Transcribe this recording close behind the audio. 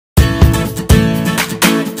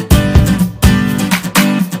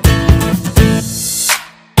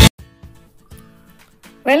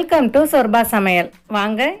Welcome to Sorba சமையல்.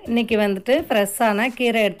 வாங்க, இன்றைக்கி வந்துட்டு ஃப்ரெஷ்ஷான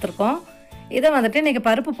கீரை எடுத்துருக்கோம். இதை வந்துட்டு இன்றைக்கி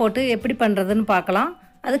பருப்பு போட்டு எப்படி பண்ணுறதுன்னு பார்க்கலாம்.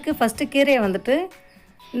 அதுக்கு ஃபஸ்ட்டு கீரையை வந்துட்டு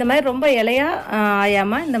இந்த மாதிரி ரொம்ப இலையாக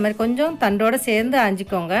ஆயாமல் இந்த மாதிரி கொஞ்சம் தண்டோடு சேர்ந்து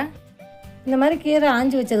ஆஞ்சிக்கோங்க. இந்த மாதிரி கீரை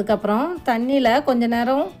ஆஞ்சி வச்சதுக்கப்புறம் தண்ணியில் கொஞ்சம்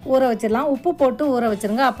நேரம் ஊற வச்சிடலாம். உப்பு போட்டு ஊற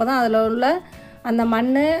வச்சுருங்க. அப்போ தான் அதில் உள்ள அந்த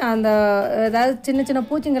மண், அந்த ஏதாவது சின்ன சின்ன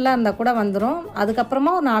பூச்சிங்கள்லாம் இருந்தால் கூட வந்துடும்.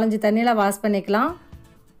 அதுக்கப்புறமா ஒரு 4-5 தண்ணியில் வாஷ் பண்ணிக்கலாம்.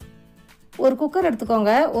 ஒரு குக்கர்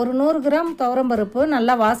எடுத்துக்கோங்க. ஒரு 100 கிராம் துவரம்பருப்பு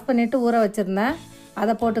நல்லா வாஷ் பண்ணிவிட்டு ஊற வச்சுருந்தேன்.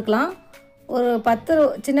 அதை போட்டுக்கலாம். ஒரு 10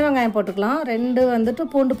 சின்ன வெங்காயம் போட்டுக்கலாம். 2 வந்துட்டு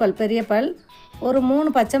பூண்டு பல், பெரிய பல். ஒரு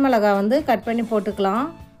 3 பச்சை மிளகாய் வந்து கட் பண்ணி போட்டுக்கலாம்.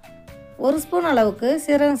 1 ஸ்பூன் அளவுக்கு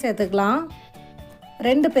சீரகம் சேர்த்துக்கலாம்.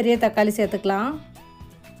 2 பெரிய தக்காளி சேர்த்துக்கலாம்.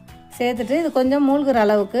 சேர்த்துட்டு இது கொஞ்சம் மூழ்கிற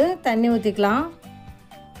அளவுக்கு தண்ணி ஊற்றிக்கலாம்.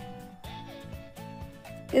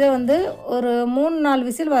 இதை வந்து ஒரு 3-4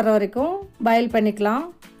 விசில் வர்ற வரைக்கும் பாயில் பண்ணிக்கலாம்.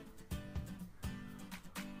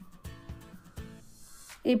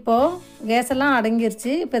 இப்போது கேஸெல்லாம்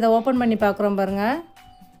அடங்கிருச்சு. இப்போ இதை ஓப்பன் பண்ணி பார்க்குறோம் பாருங்கள்.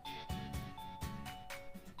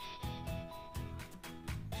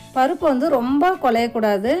 பருப்பு வந்து ரொம்ப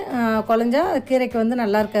குழையக்கூடாது. குழஞ்சா கீரைக்கு வந்து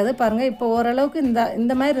நல்லா இருக்காது. பாருங்கள், இப்போ ஓரளவுக்கு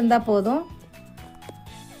இந்த மாதிரி இருந்தால் போதும்.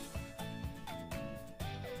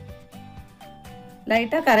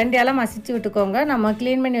 லைட்டாக கரண்டியால் மசிச்சு விட்டுக்கோங்க. நம்ம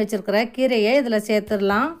க்ளீன் பண்ணி வச்சுருக்கிற கீரையை இதில்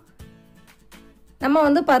சேர்த்துடலாம். நம்ம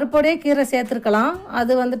வந்து பருப்போடையே கீரை சேர்த்துருக்கலாம்.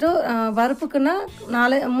 அது வந்துட்டு பருப்புக்குன்னா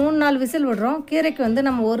 3-4 விசில் விடுறோம். கீரைக்கு வந்து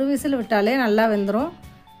நம்ம 1 விசில் விட்டாலே நல்லா வெந்துடும்.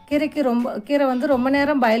 கீரை வந்து ரொம்ப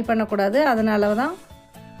நேரம் பாயில் பண்ணக்கூடாது. அதனால தான்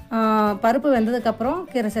பருப்பு வெந்ததுக்கப்புறம்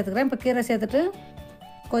கீரை சேர்த்துக்கிறேன். இப்போ கீரை சேர்த்துட்டு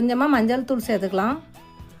கொஞ்சமாக மஞ்சள் தூள் சேர்த்துக்கலாம்.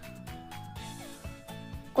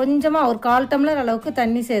 கொஞ்சமாக ஒரு 1/4 டம்ளர் அளவுக்கு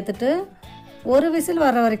தண்ணி சேர்த்துட்டு 1 விசில்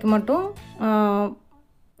வர்ற வரைக்கும் மட்டும்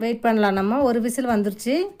வெயிட் பண்ணலாம். நம்ம 1 விசில்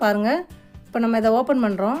வந்துருச்சு பாருங்கள். இப்போ நம்ம இதை ஓப்பன்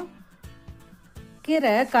பண்ணுறோம்.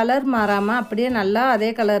 கீரை கலர் மாறாமல் அப்படியே நல்லா அதே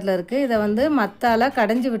கலரில் இருக்குது. இதை வந்து மத்தால்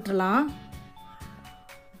கடைஞ்சி விட்டுறலாம்.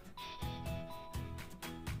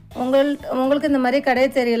 உங்களுக்கு இந்த மாதிரி கடைய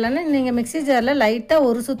தெரியலன்னா நீங்கள் மிக்ஸி ஜாரில் லைட்டாக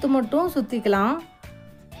ஒரு சுற்று மட்டும் சுற்றிக்கலாம்.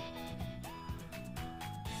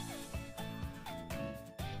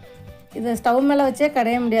 இதை ஸ்டவ் மேலே வச்சே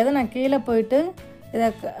கடைய முடியாது. நான் கீழே போயிட்டு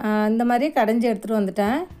இதை இந்த மாதிரி கடைஞ்சி எடுத்துகிட்டு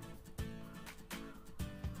வந்துட்டேன்.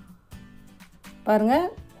 பாருங்கள்,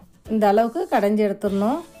 இந்த அளவுக்கு கடைஞ்சி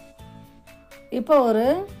எடுத்துடணும். இப்போ ஒரு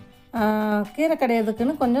கீரை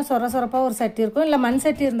கடையிறதுக்குன்னு கொஞ்சம் சொரப்பாக ஒரு சட்டி இருக்கும். இல்லை மண்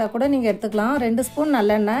சட்டி இருந்தால் கூட நீங்கள் எடுத்துக்கலாம். 2 ஸ்பூன்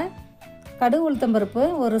நல்லெண்ணெய், கடுகு உளுத்தம்பருப்பு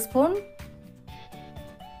 1 ஸ்பூன்.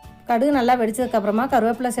 கடுகு நல்லா வெடிச்சதுக்கப்புறமா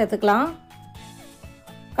கருவேப்பிலை சேர்த்துக்கலாம்.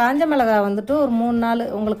 காஞ்ச மிளகாய் வந்துட்டு ஒரு 3-4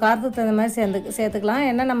 உங்களுக்கு காரத்துக்கு தகுந்த மாதிரி சேர்த்துக்கலாம்.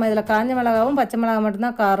 ஏன்னா நம்ம இதில் காஞ்ச மிளகாவும் பச்சை மிளகாய்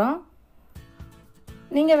மட்டும்தான் காரம்.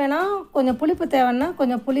 நீங்கள் வேணால் கொஞ்சம் புளிப்பு தேவைன்னா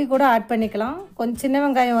கொஞ்சம் புளி கூட ஆட் பண்ணிக்கலாம். கொஞ்சம் சின்ன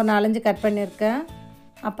வெங்காயம் ஒரு 4-5 கட் பண்ணியிருக்கேன்.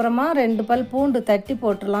 அப்புறமா 2 பல் பூண்டு தட்டி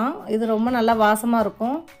போட்டுடலாம். இது ரொம்ப நல்லா வாசமாக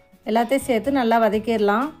இருக்கும். எல்லாத்தையும் சேர்த்து நல்லா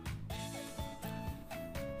வதக்கிடலாம்.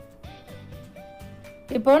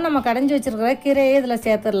 இப்போது நம்ம கடைஞ்சி வச்சுருக்கிற கீரையை இதில்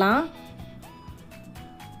சேர்த்துடலாம்.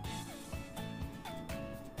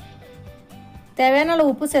 தேவையான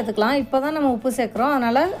அளவு உப்பு சேர்த்துக்கலாம். இப்போ தான் நம்ம உப்பு சேர்க்குறோம்.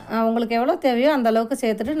 அதனால் உங்களுக்கு எவ்வளோ தேவையோ அந்த அளவுக்கு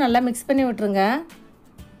சேர்த்துட்டு நல்லா மிக்ஸ் பண்ணி விட்டுருங்க.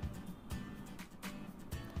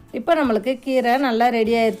 இப்போ நம்மளுக்கு கீரை நல்லா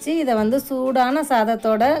ரெடி ஆயிடுச்சு. இதை வந்து சூடான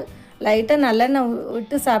சாதத்தோட லைட்டாக நல்லெண்ணெய்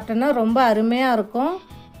விட்டு சாப்பிட்டோன்னா ரொம்ப அருமையாக இருக்கும்.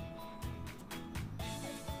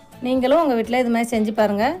 நீங்களும் உங்கள் வீட்டில் இது மாதிரி செஞ்சு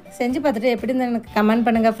பாருங்கள். செஞ்சு பார்த்துட்டு எப்படி எனக்கு கமெண்ட்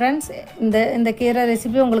பண்ணுங்கள் ஃப்ரெண்ட்ஸ். இந்த கீரை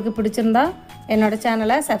ரெசிபி உங்களுக்கு பிடிச்சிருந்தா என்னோடய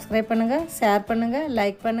சேனலை சப்ஸ்கிரைப் பண்ணுங்கள், ஷேர் பண்ணுங்கள்,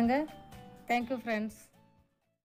 லைக் பண்ணுங்கள். Thank you friends.